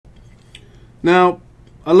Now,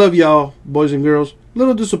 I love y'all, boys and girls. A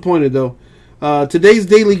little disappointed, though. Today's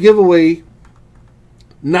daily giveaway,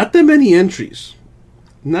 not that many entries.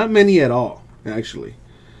 Not many at all, actually.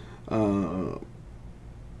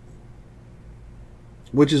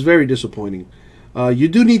 Which is very disappointing. You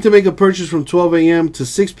do need to make a purchase from 12 a.m. to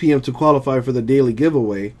 6 p.m. to qualify for the daily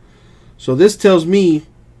giveaway. So this tells me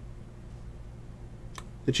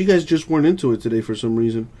that you guys just weren't into it today for some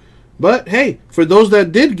reason. But, hey, for those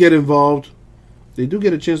that did get involved, they do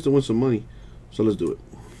get a chance to win some money. So let's do it.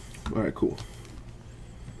 All right, cool.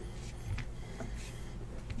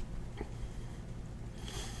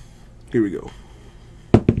 Here we go.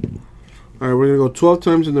 All right, we're going to go 12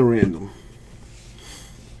 times in the random.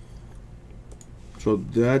 So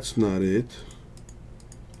that's not it.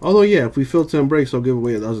 Although, yeah, if we fill 10 breaks, I'll give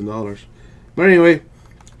away $1,000. But anyway,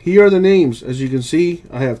 here are the names. As you can see,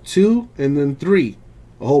 I have 2 and then 3.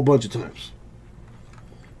 A whole bunch of times.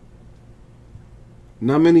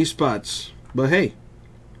 Not many spots. But hey,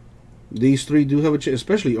 these 3 do have a chance,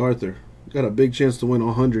 especially Arthur. Got a big chance to win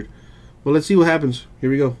 100. Well, let's see what happens.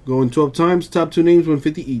 Here we go. Going 12 times. Top 2 names win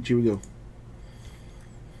 50 each. Here we go.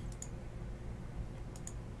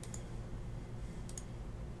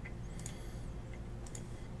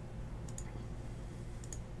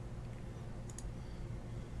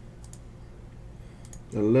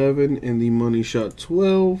 $11 and the money shot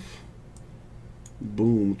 12.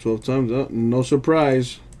 Boom. 12 times. Oh, no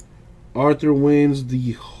surprise. Arthur wins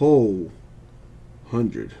the whole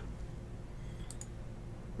 100.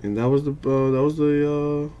 And that was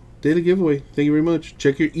the daily giveaway. Thank you very much.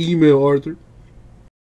 Check your email, Arthur.